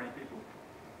carry how many people?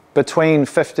 Between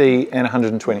 50 and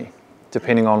 120,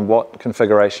 depending on what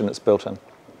configuration it's built in. Okay,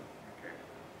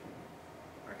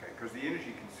 because the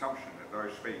energy consumption at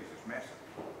those speeds is massive.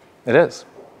 It is.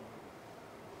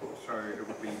 So it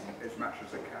would be as much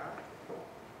as a car?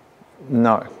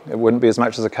 No, it wouldn't be as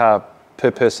much as a car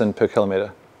per person per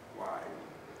kilometre. Why?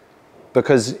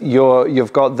 Because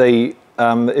you've got the,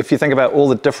 if you think about all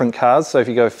the different cars, so if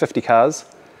you go 50 cars,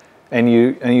 and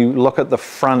you look at the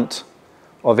front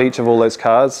of each of all those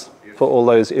cars, put all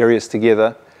those areas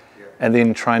together, and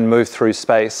then try and move through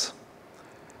space.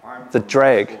 The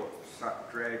drag.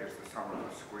 Drag is the sum of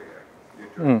the square. You're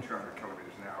doing 200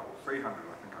 kilometres an hour, or 300, I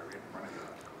think I read in one of your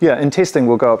articles. Yeah, in testing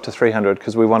we'll go up to 300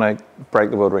 because we want to break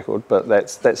the world record, but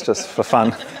that's just for fun.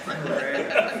 Drag is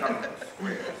the sum of the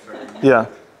square, so Yeah.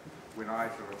 when I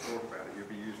sort of thought about it, you'd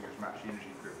be using as much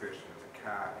energy per person as a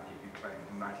car, and you'd be claiming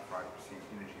 95%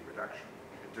 energy reduction.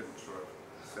 It didn't sort of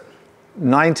sit.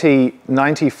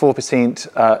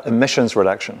 94% emissions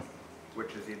reduction.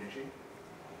 Which is energy?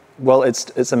 Well,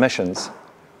 it's emissions,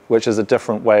 which is a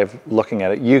different way of looking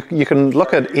at it. You can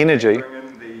look at energy.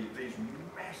 Factoring in these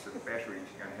massive batteries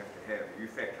you're going to have. Are you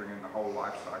factoring in the whole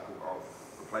life cycle of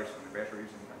replacing the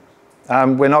batteries and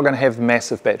things? We're not going to have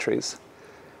massive batteries.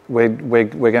 We're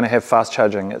going to have fast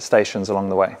charging at stations along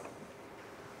the way.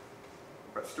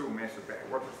 But still massive battery.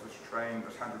 What does this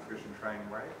 100-person train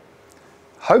weigh?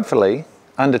 Hopefully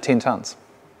under 10 tonnes.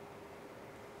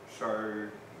 So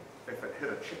if it hit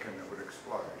a chicken, it would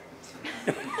explode.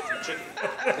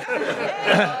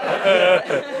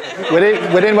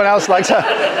 Would anyone else like to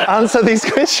answer these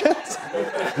questions?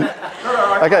 No,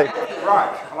 Okay.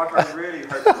 Right. Like, I really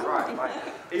hope you're right. Like,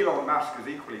 Elon Musk is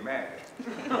equally mad.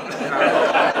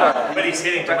 But he's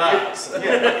heading to Mars.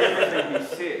 Yeah, everything he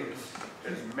says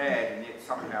is mad, and yet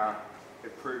somehow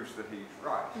it proves that he's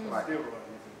right. Like,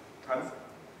 pardon?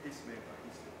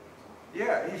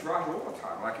 Yeah, he's right all the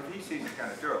time. Like, if he says he's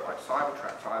going to do it, like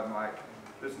Cybertruck, I'm like,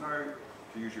 there's no,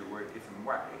 to use your word, effing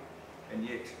way, and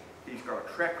yet he's got a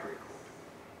track record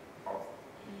of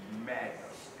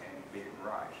madness and being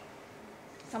right.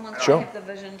 Someone's Sure. got to have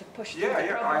the vision to push through the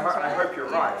Yeah, problems, I right? hope you're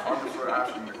right. I'm just sort of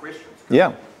asking the questions.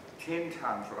 Yeah. 10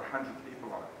 tonnes with 100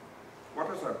 people on it. What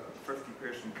does a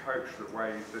 50-person coach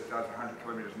that does 100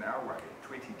 kilometres an hour weigh?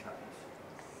 20 tonnes.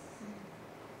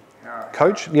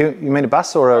 Coach? You mean a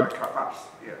bus or a... Bus,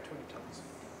 yeah. 20 tonnes.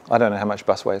 I don't know how much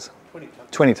bus weighs. 20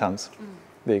 tonnes. 20 tonnes.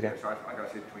 There you go. Yeah, so I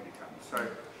said 20 tonnes. So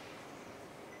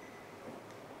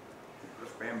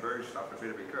this bamboo stuff, it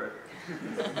better be good.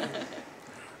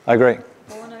 I agree.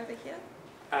 Born over here.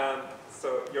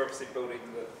 So you're obviously building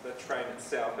the train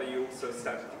itself. Are you also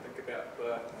starting to think about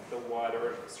the wider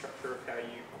infrastructure of how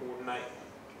you coordinate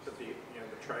the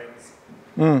trains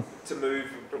to move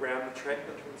around the track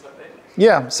and things like that?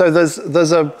 Yeah, so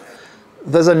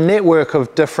there's a network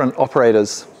of different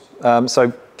operators.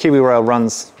 So Kiwi Rail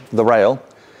runs the rail,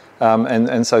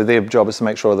 and so their job is to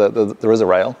make sure that there is a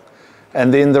rail.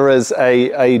 And then there is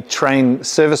a train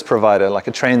service provider, like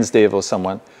a Transdev or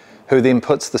someone, who then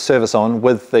puts the service on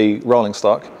with the rolling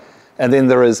stock. And then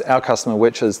there is our customer,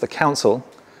 which is the council,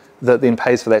 that then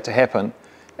pays for that to happen.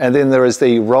 And then there is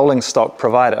the rolling stock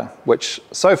provider, which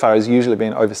so far has usually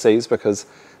been overseas because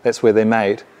that's where they're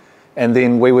made. And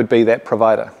then we would be that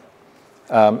provider.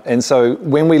 And so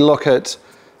when we look at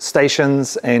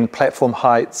stations and platform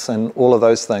heights and all of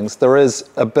those things, there is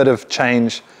a bit of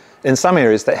change in some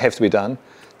areas that have to be done.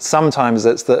 Sometimes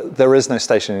it's that there is no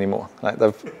station anymore. Like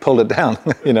they've pulled it down,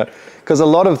 because a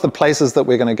lot of the places that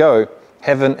we're going to go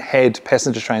haven't had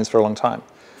passenger trains for a long time.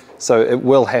 So it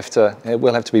will have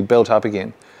to be built up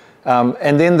again.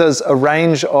 And then there's a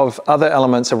range of other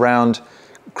elements around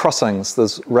crossings.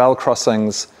 There's rail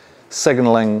crossings,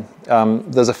 signalling.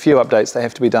 There's a few updates that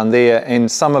have to be done there,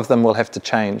 and some of them will have to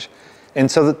change. And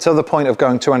to the point of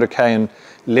going 200k and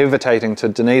levitating to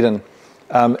Dunedin,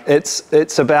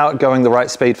 it's about going the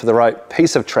right speed for the right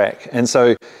piece of track. And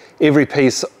so every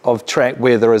piece of track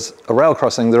where there is a rail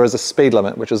crossing, there is a speed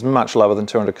limit, which is much lower than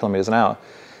 200 kilometres an hour.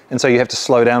 And so you have to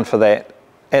slow down for that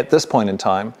at this point in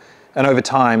time. And over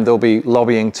time, they'll be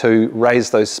lobbying to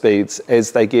raise those speeds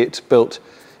as they get built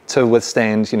to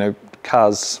withstand,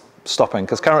 cars stopping.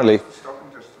 Because currently... Stopping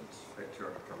distance at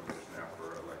 200 kilometres an hour for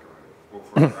a locomotive, or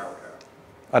for a rail car?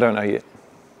 I don't know yet.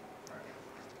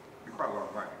 Be quite a long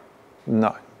way.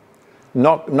 No.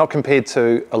 Not compared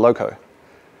to a loco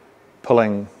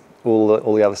pulling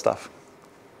all the other stuff,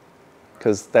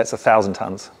 because that's 1,000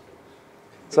 tonnes.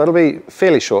 So it'll be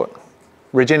fairly short.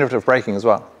 Regenerative braking as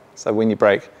well. So when you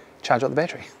brake, charge up the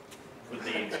battery. Would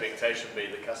the expectation be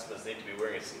the customers need to be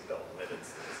wearing a seatbelt in that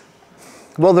instance?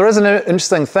 Well, there is an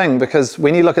interesting thing, because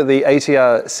when you look at the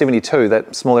ATR 72,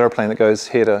 that small aeroplane that goes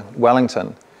here to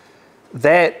Wellington,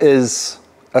 that is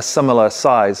a similar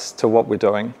size to what we're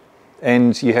doing,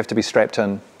 and you have to be strapped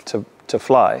in to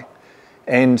fly.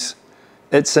 And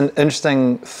it's an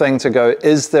interesting thing to go,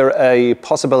 is there a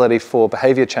possibility for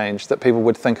behaviour change that people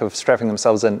would think of strapping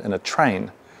themselves in a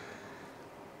train?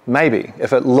 Maybe.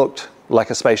 If it looked like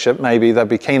a spaceship, maybe they'd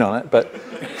be keen on it, but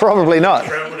probably not.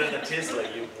 Travelling in a Tesla,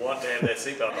 you want to have that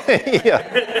seatbelt on.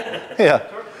 Yeah.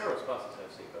 Tourist buses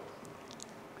have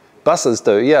seatbelts. Buses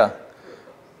do, yeah.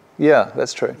 Yeah,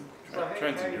 that's true.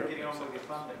 Trains in Europe.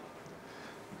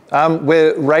 Funding?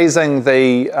 We're raising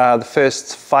the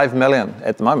first 5 million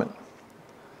at the moment,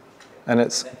 and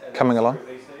it's coming along.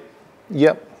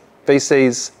 Yep,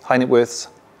 VCs, high net worths.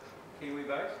 Kiwi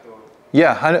based or?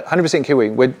 Yeah, 100% Kiwi.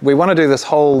 We want to do this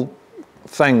whole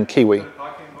thing Kiwi.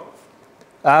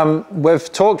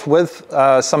 We've talked with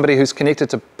somebody who's connected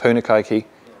to Punakaiki.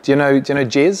 Do you know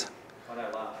Jez? I know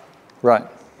Lars. Right.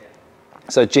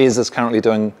 So Jez is currently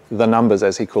doing the numbers,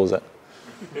 as he calls it.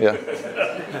 Yeah.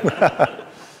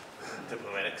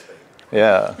 Diplomatic speak.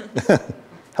 Yeah.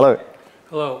 Hello.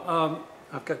 Hello.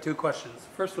 I've got two questions.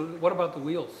 First, what about the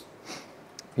wheels?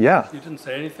 Yeah. You didn't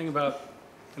say anything about,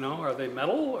 are they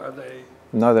metal? Are they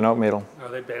No, they're not metal.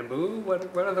 bamboo?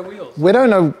 What are the wheels? We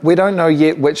don't know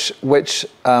yet which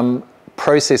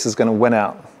process is going to win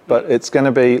out, but it's going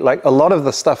to be like a lot of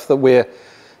the stuff that we're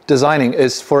designing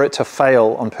is for it to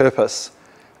fail on purpose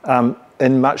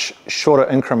in much shorter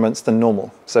increments than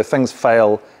normal. So things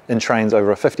fail in trains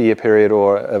over a 50-year period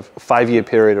or a 5-year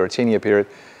period or a 10-year period,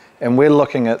 and we're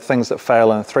looking at things that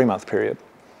fail in a 3-month period,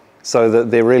 so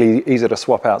that they're really easy to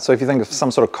swap out. So if you think of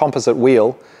some sort of composite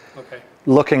wheel, Okay.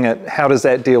 looking at how does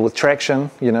that deal with traction,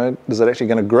 is it actually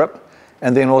going to grip?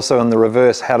 And then also in the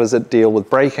reverse, how does it deal with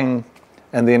braking?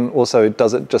 And then also,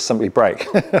 does it just simply break?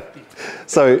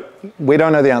 So we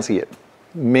don't know the answer yet.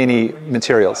 Many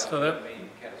materials. So that,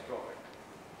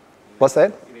 What's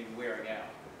that? You mean wearing out?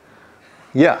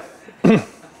 Yeah.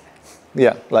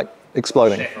 Yeah, like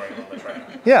exploding. Shattering on the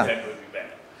track. Yeah. That would be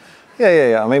bad.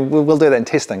 Yeah. I mean, we'll do that in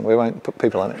testing. We won't put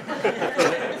people in it.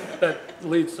 that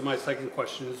leads to my second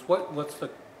question is what's the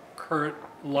current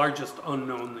largest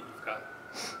unknown that you've got?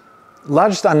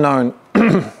 Largest unknown,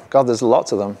 God, there's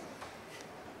lots of them.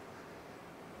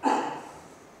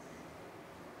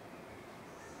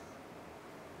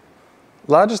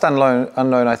 Largest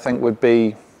unknown, I think, would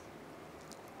be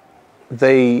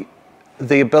the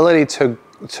ability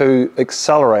to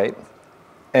accelerate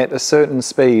at a certain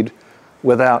speed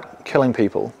without killing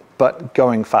people, but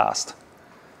going fast.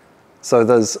 So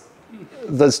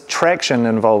there's traction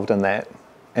involved in that,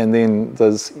 and then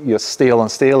there's your steel on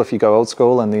steel if you go old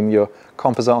school, and then your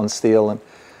composite on steel, and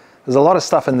there's a lot of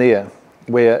stuff in there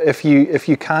where if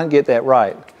you can't get that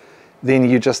right, then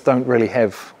you just don't really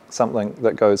have something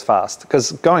that goes fast.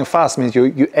 Because going fast means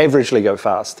you averagely go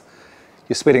fast.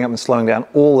 You're speeding up and slowing down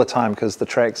all the time because the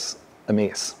track's a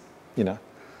mess, you know.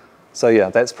 So yeah,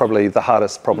 that's probably the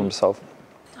hardest problem to solve.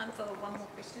 Time for one more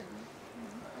question.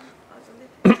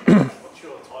 What's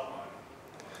your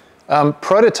timeline?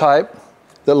 Prototype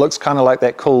that looks kind of like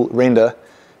that cool render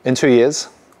in 2 years,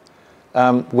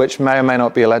 which may or may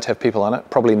not be allowed to have people on it,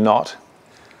 probably not.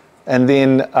 And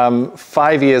then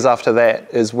 5 years after that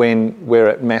is when we're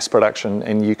at mass production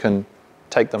and you can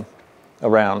take them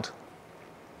around.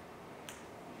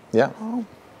 Yeah. Oh,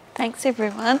 thanks,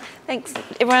 everyone. Thanks,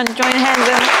 everyone. Join hands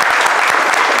in.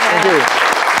 Thank you.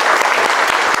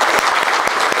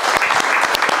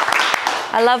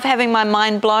 I love having my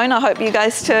mind blown. I hope you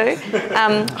guys too.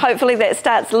 Hopefully that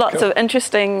starts lots of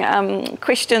interesting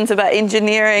questions about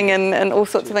engineering and all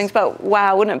sorts of things. But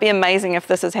wow, wouldn't it be amazing if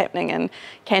this is happening in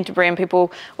Canterbury and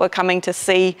people were coming to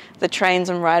see the trains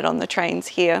and ride on the trains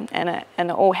here, and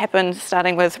it all happened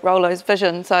starting with Rollo's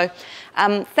vision. So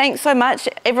thanks so much.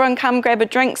 Everyone come grab a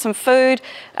drink, some food,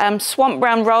 swamp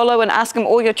round Rollo and ask him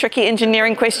all your tricky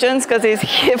engineering questions because he's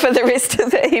here for the rest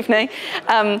of the evening.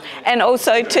 And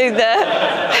also to the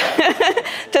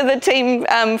to the team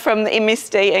from the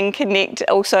MSD and Connect.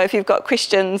 Also, if you've got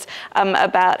questions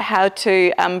about how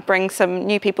to bring some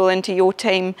new people into your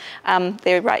team,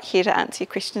 they're right here to answer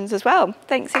your questions as well.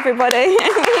 Thanks, everybody.